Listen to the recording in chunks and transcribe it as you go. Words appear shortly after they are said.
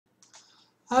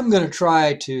I'm going to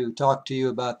try to talk to you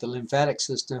about the lymphatic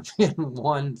system in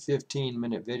one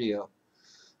 15-minute video.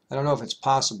 I don't know if it's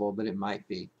possible, but it might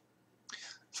be.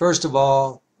 First of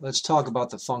all, let's talk about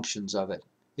the functions of it.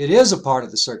 It is a part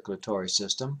of the circulatory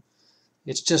system.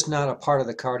 It's just not a part of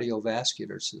the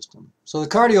cardiovascular system. So the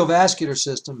cardiovascular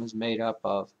system is made up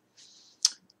of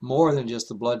more than just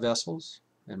the blood vessels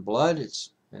and blood,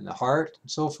 and the heart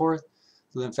and so forth.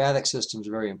 The lymphatic system is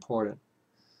very important.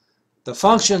 The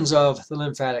functions of the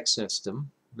lymphatic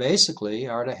system basically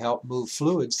are to help move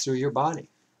fluids through your body.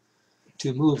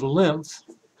 To move lymph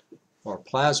or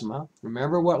plasma,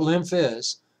 remember what lymph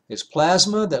is. It's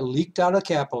plasma that leaked out of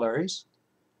capillaries,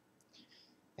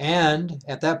 and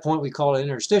at that point we call it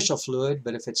interstitial fluid,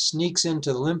 but if it sneaks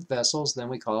into the lymph vessels, then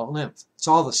we call it lymph. It's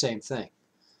all the same thing.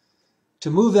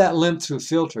 To move that lymph through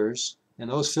filters,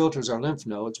 and those filters are lymph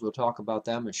nodes, we'll talk about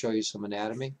them and show you some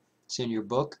anatomy. It's in your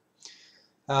book.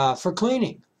 For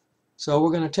cleaning. So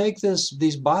we're going to take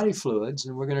these body fluids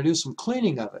and we're going to do some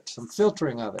cleaning of it, some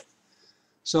filtering of it.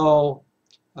 So,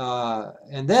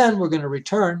 and then we're going to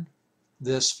return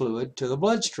this fluid to the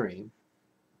bloodstream,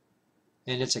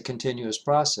 and it's a continuous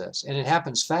process, and it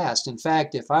happens fast. In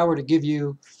fact, if I were to give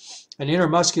you an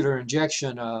intramuscular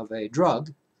injection of a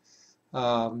drug,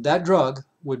 that drug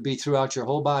would be throughout your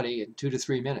whole body in 2 to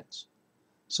 3 minutes.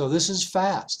 So this is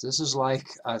fast. This is like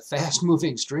a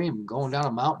fast-moving stream going down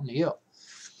a mountain hill.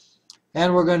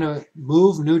 And we're going to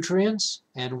move nutrients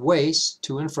and waste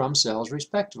to and from cells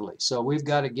respectively. So we've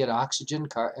got to get oxygen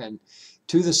and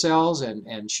to the cells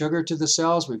and sugar to the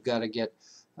cells. We've got to get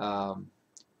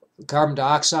carbon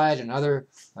dioxide and other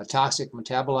toxic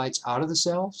metabolites out of the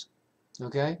cells,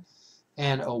 okay,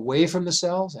 and away from the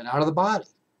cells and out of the body.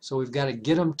 So we've got to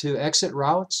get them to exit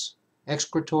routes,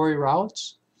 excretory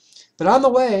routes. But on the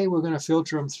way, we're going to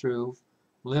filter them through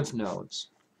lymph nodes.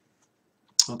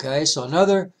 Okay, so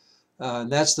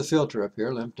that's the filter up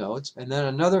here, lymph nodes. And then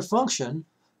another function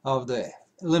of the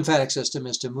lymphatic system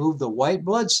is to move the white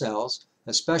blood cells,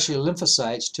 especially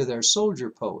lymphocytes, to their soldier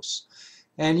posts.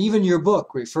 And even your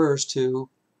book refers to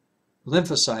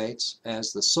lymphocytes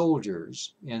as the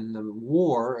soldiers in the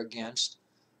war against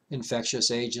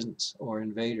infectious agents or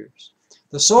invaders.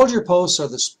 The soldier posts are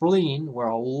the spleen, where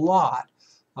a lot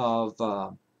of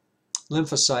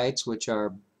lymphocytes, which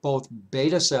are both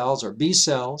beta cells or B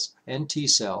cells and T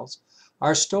cells,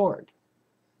 are stored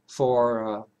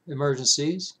for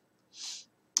emergencies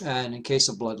and in case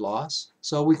of blood loss.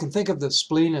 So we can think of the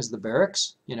spleen as the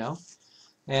barracks,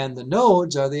 and the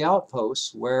nodes are the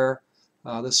outposts where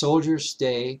the soldiers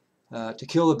stay to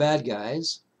kill the bad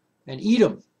guys and eat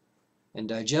them and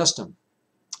digest them.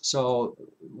 So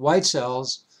white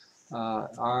cells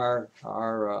are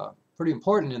pretty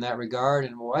important in that regard,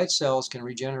 and white cells can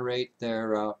regenerate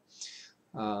their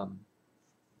not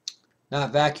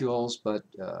vacuoles, but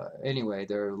anyway,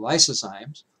 they're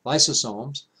lysosomes,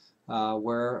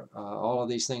 where all of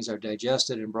these things are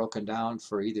digested and broken down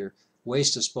for either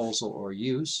waste disposal or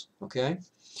use. Okay,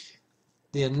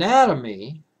 the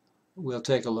anatomy we'll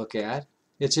take a look at.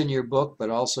 It's in your book,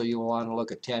 but also you'll want to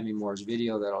look at Tammy Moore's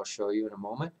video that I'll show you in a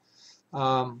moment.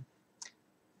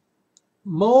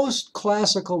 Most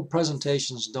classical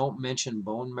presentations don't mention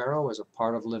bone marrow as a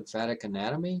part of lymphatic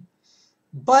anatomy,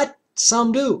 but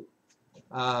some do,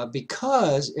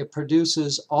 because it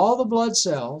produces all the blood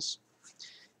cells,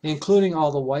 including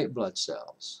all the white blood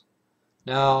cells.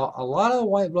 Now, a lot of the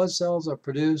white blood cells are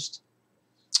produced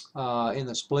in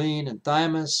the spleen and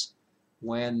thymus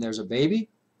when there's a baby,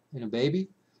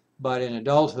 but in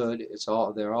adulthood,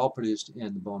 they're all produced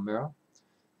in the bone marrow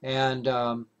and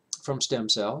from stem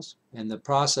cells. And the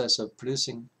process of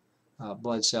producing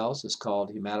blood cells is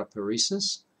called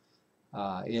hematopoiesis.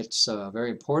 It's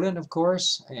very important, of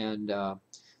course, and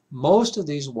most of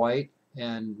these white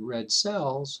and red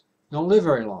cells don't live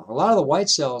very long. A lot of the white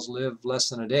cells live less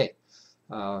than a day.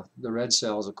 The red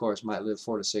cells, of course, might live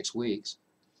 4 to 6 weeks.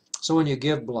 So when you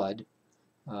give blood,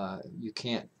 you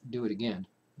can't do it again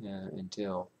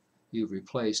until you've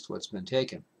replaced what's been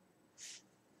taken.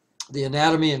 The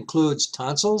anatomy includes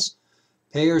tonsils,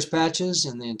 Peyer's patches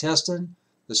in the intestine,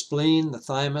 the spleen, the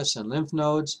thymus, and lymph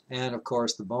nodes, and of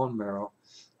course the bone marrow.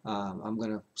 I'm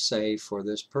going to say for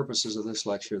this purposes of this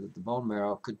lecture that the bone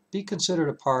marrow could be considered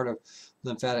a part of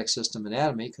lymphatic system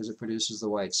anatomy because it produces the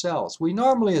white cells. We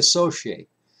normally associate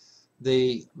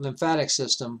the lymphatic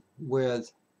system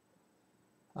with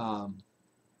the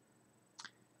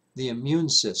immune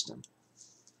system.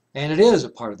 And it is a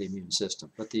part of the immune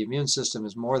system, but the immune system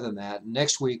is more than that.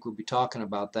 Next week we'll be talking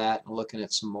about that and looking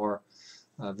at some more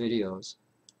videos.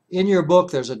 In your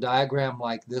book there's a diagram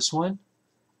like this one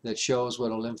that shows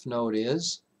what a lymph node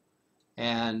is,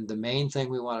 And the main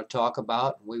thing we want to talk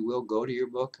about, we will go to your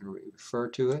book and refer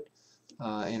to it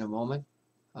in a moment.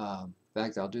 In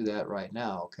fact, I'll do that right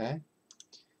now, okay?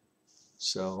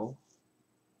 So,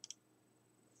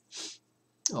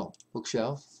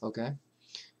 bookshelf, okay.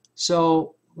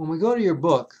 So, when we go to your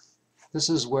book, this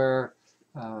is where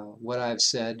what I've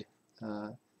said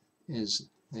is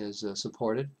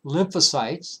supported.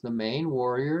 Lymphocytes, the main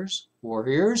warriors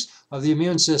of the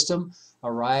immune system,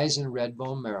 arise in red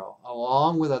bone marrow,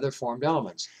 along with other formed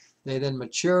elements. They then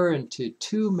mature into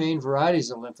two main varieties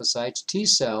of lymphocytes, T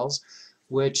cells,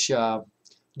 which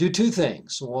do two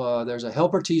things. There's a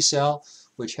helper T cell,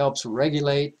 which helps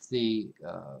regulate the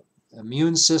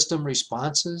immune system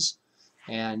responses.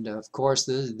 And of course,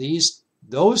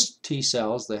 those T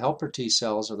cells, the helper T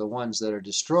cells, are the ones that are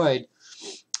destroyed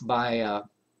by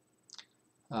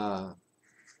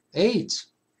AIDS,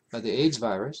 by the AIDS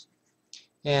virus.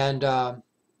 And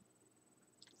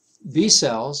B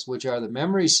cells, which are the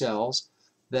memory cells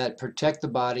that protect the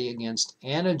body against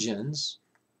antigens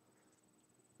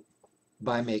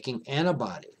by making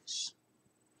antibodies.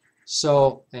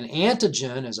 So an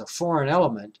antigen is a foreign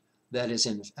element that is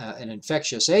an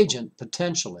infectious agent,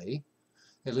 potentially,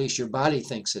 at least your body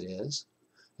thinks it is,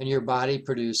 and your body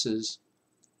produces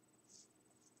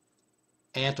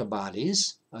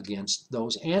antibodies against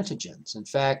those antigens. In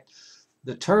fact,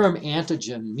 the term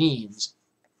antigen means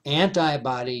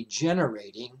antibody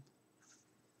generating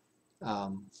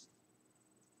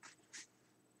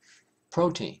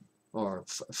protein or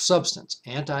substance,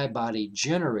 antibody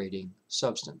generating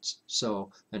substance.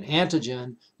 So an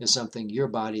antigen is something your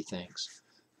body thinks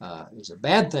is a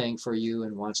bad thing for you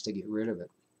and wants to get rid of it.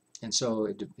 And so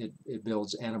it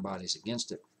builds antibodies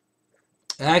against it.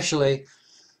 Actually,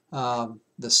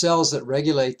 the cells that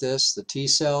regulate this, the T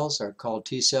cells, are called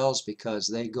T cells because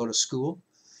they go to school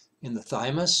in the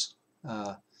thymus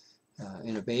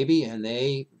in a baby, and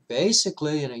they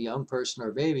basically, in a young person or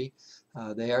a baby,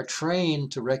 they are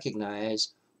trained to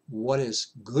recognize what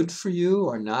is good for you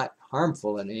or not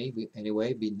harmful in any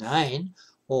way, benign,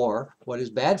 or what is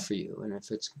bad for you. And if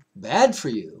it's bad for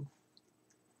you,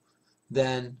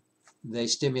 then they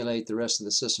stimulate the rest of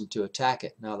the system to attack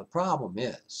it. Now the problem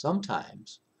is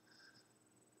sometimes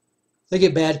they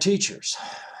get bad teachers,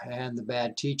 and the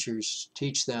bad teachers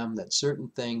teach them that certain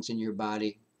things in your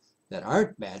body that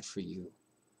aren't bad for you,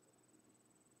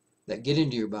 that get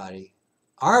into your body,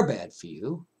 are bad for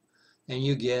you, and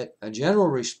you get a general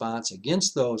response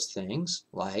against those things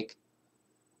like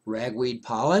ragweed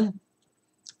pollen,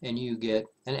 and you get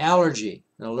an allergy,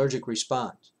 an allergic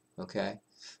response, okay?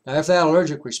 Now if that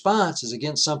allergic response is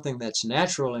against something that's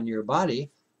natural in your body,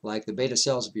 like the beta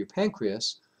cells of your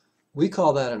pancreas, we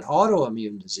call that an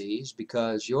autoimmune disease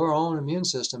because your own immune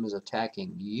system is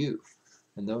attacking you.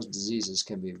 And those diseases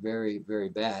can be very, very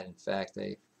bad. In fact,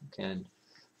 they can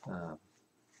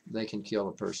kill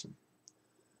a person.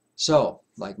 So,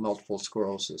 like multiple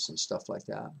sclerosis and stuff like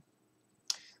that.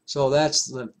 So that's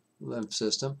the lymph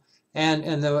system, and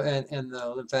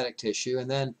the lymphatic tissue, and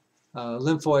then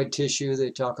lymphoid tissue they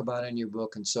talk about in your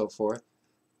book and so forth.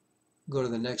 Go to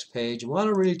the next page. We want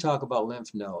to really talk about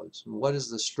lymph nodes. What is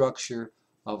the structure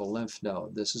of a lymph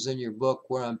node? This is in your book.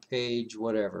 We're on page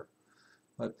whatever.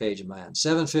 What page am I on?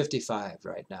 755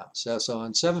 right now. So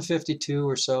on 752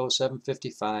 or so,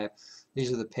 755,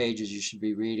 these are the pages you should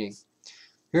be reading.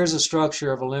 Here's the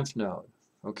structure of a lymph node.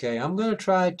 Okay, I'm going to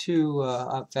try to,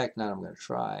 in fact, not I'm going to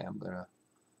try. I'm going to,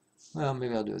 well,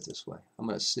 maybe I'll do it this way. I'm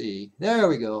going to see. There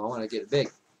we go. I want to get it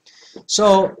big.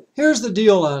 So here's the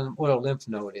deal on what a lymph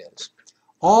node is.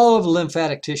 All of the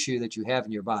lymphatic tissue that you have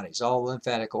in your bodies, all the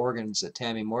lymphatic organs that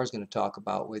Tammy Moore is going to talk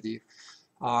about with you,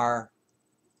 are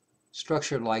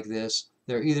structured like this.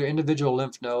 They're either individual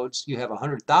lymph nodes. You have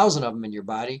 100,000 of them in your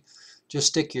body. Just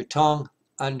stick your tongue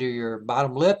under your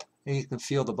bottom lip and you can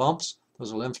feel the bumps.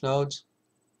 Those are lymph nodes.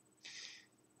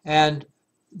 And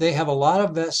they have a lot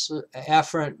of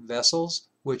afferent vessels,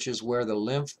 which is where the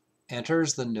lymph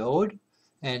enters the node,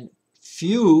 and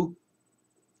few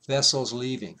vessels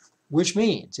leaving, which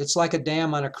means it's like a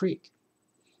dam on a creek.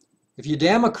 If you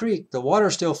dam a creek, the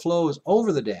water still flows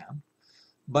over the dam,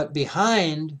 but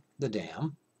behind the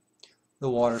dam, the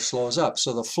water slows up.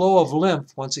 So the flow of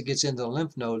lymph, once it gets into the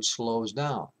lymph node, slows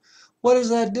down. What does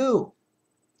that do?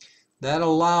 That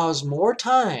allows more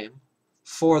time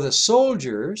for the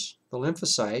soldiers, the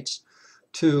lymphocytes,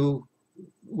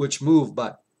 which move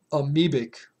by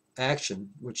amoebic action,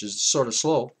 which is sort of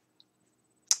slow.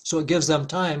 So it gives them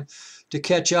time to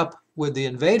catch up with the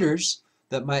invaders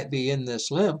that might be in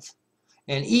this lymph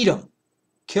and eat them,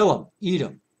 kill them, eat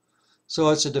them. So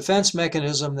it's a defense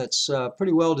mechanism that's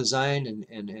pretty well designed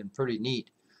and pretty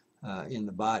neat in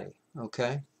the body.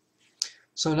 Okay,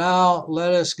 so now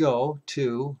let us go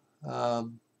to the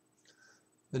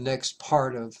next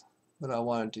part of what I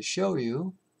wanted to show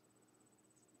you.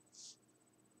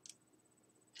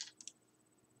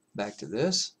 Back to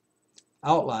this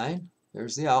outline.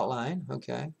 There's the outline.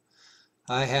 Okay,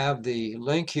 I have the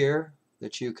link here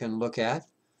that you can look at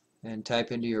and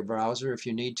type into your browser if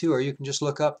you need to, or you can just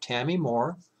look up Tammy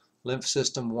Moore, Lymph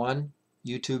System 1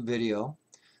 YouTube video,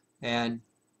 and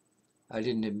I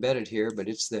didn't embed it here, but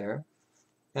it's there,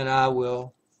 and I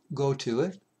will go to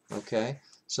it, okay,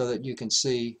 so that you can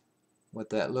see what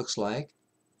that looks like.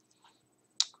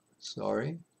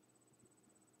 Sorry.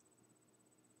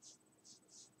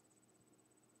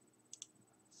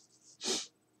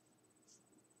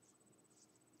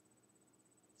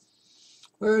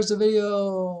 Where's the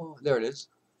video? There it is.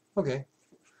 Okay.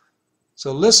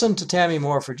 So listen to Tammy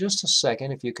Moore for just a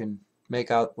second if you can make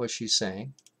out what she's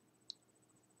saying.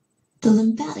 The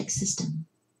lymphatic system.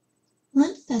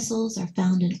 Lymph vessels are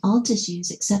found in all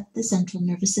tissues except the central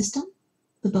nervous system,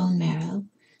 the bone marrow,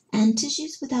 and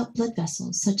tissues without blood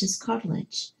vessels such as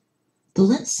cartilage. The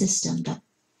lymph system.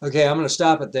 Okay, I'm going to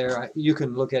stop it there. You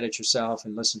can look at it yourself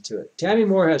and listen to it. Tammy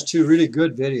Moore has two really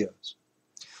good videos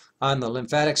on the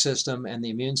lymphatic system and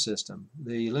the immune system.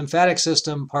 The lymphatic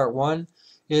system, part 1,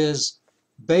 is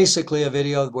basically a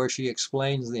video where she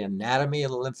explains the anatomy of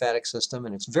the lymphatic system,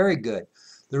 and it's very good.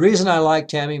 The reason I like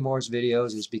Tammy Moore's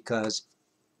videos is because,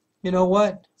 you know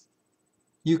what?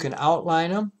 You can outline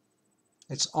them.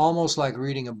 It's almost like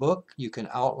reading a book. You can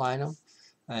outline them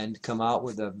and come out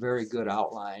with a very good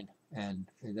outline, and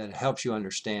that helps you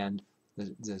understand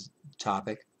the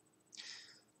topic.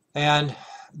 And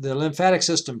the lymphatic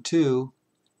system 2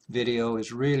 video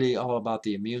is really all about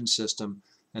the immune system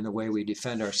and the way we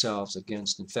defend ourselves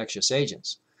against infectious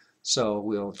agents. So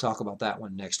we'll talk about that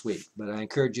one next week. But I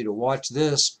encourage you to watch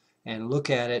this and look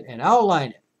at it and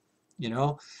outline it, you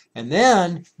know, and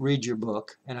then read your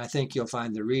book. And I think you'll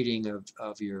find the reading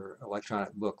of your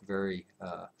electronic book very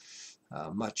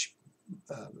much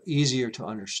easier to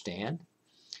understand.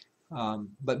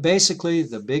 But basically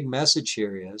the big message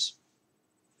here is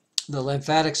the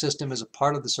lymphatic system is a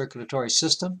part of the circulatory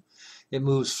system. It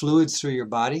moves fluids through your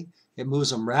body. It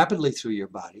moves them rapidly through your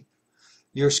body.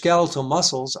 Your skeletal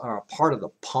muscles are a part of the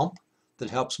pump that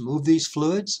helps move these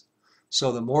fluids.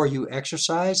 So the more you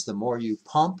exercise, the more you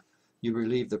pump, you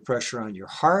relieve the pressure on your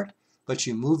heart, but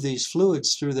you move these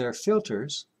fluids through their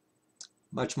filters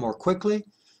much more quickly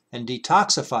and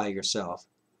detoxify yourself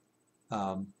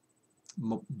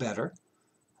better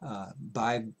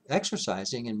by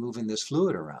exercising and moving this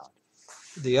fluid around.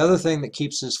 The other thing that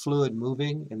keeps this fluid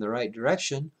moving in the right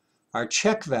direction are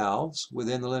check valves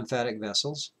within the lymphatic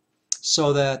vessels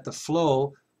so that the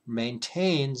flow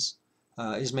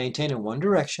is maintained in one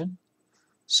direction.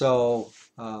 So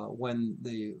when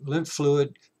the lymph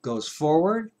fluid goes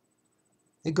forward,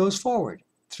 it goes forward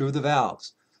through the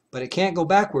valves. But it can't go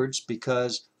backwards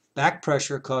because back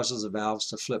pressure causes the valves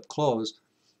to flip closed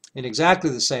in exactly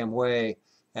the same way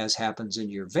as happens in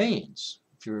your veins.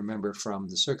 If you remember from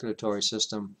the circulatory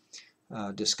system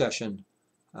discussion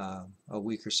a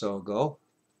week or so ago.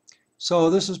 So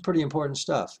this is pretty important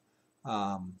stuff.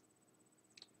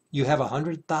 You have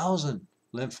 100,000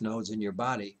 lymph nodes in your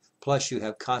body, plus you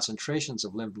have concentrations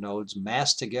of lymph nodes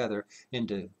massed together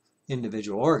into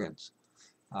individual organs.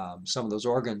 Some of those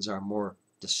organs are more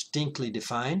distinctly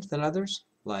defined than others,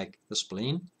 like the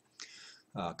spleen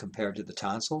compared to the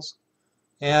tonsils.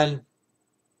 And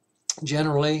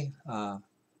generally,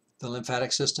 the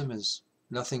lymphatic system is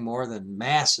nothing more than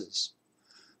masses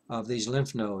of these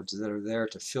lymph nodes that are there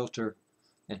to filter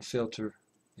and filter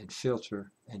and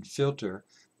filter and filter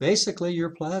basically your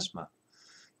plasma.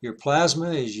 Your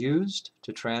plasma is used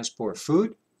to transport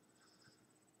food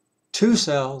to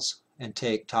cells and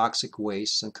take toxic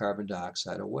wastes and carbon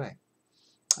dioxide away.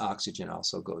 Oxygen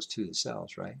also goes to the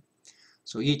cells, right?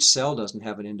 So each cell doesn't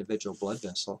have an individual blood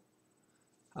vessel.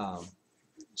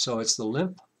 So it's the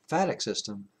lymphatic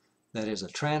system that is a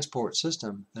transport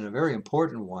system, and a very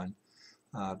important one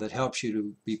that helps you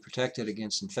to be protected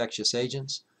against infectious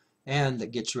agents and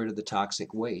that gets rid of the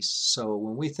toxic waste. So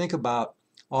when we think about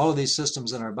all of these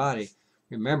systems in our body,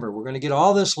 remember, we're going to get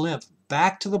all this lymph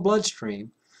back to the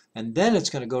bloodstream, and then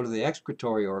it's going to go to the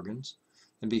excretory organs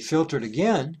and be filtered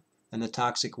again, and the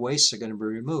toxic wastes are going to be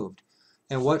removed.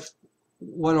 And what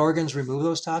organs remove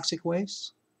those toxic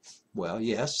wastes? Well,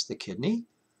 yes, the kidney.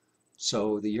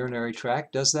 So the urinary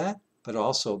tract does that, but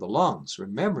also the lungs.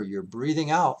 Remember, you're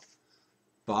breathing out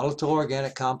volatile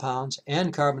organic compounds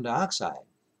and carbon dioxide.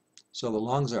 So the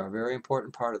lungs are a very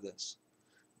important part of this.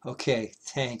 Okay,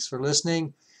 thanks for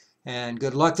listening, And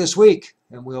good luck this week.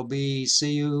 And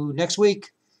see you next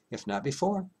week, if not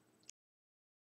before.